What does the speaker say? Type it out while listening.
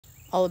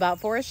All About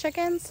Forest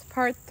Chickens,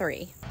 Part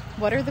 3.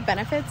 What are the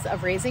benefits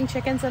of raising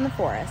chickens in the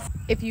forest?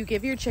 If you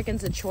give your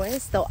chickens a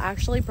choice, they'll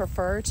actually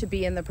prefer to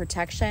be in the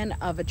protection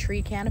of a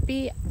tree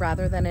canopy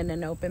rather than in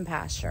an open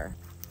pasture.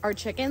 Our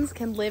chickens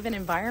can live in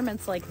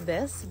environments like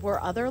this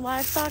where other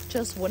livestock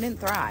just wouldn't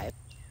thrive.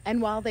 And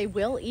while they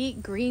will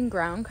eat green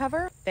ground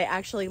cover, they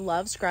actually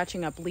love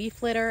scratching up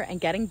leaf litter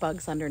and getting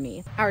bugs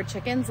underneath. Our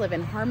chickens live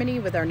in harmony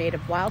with our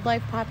native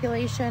wildlife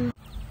population,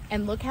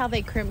 and look how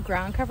they crimp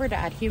ground cover to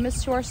add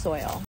humus to our soil.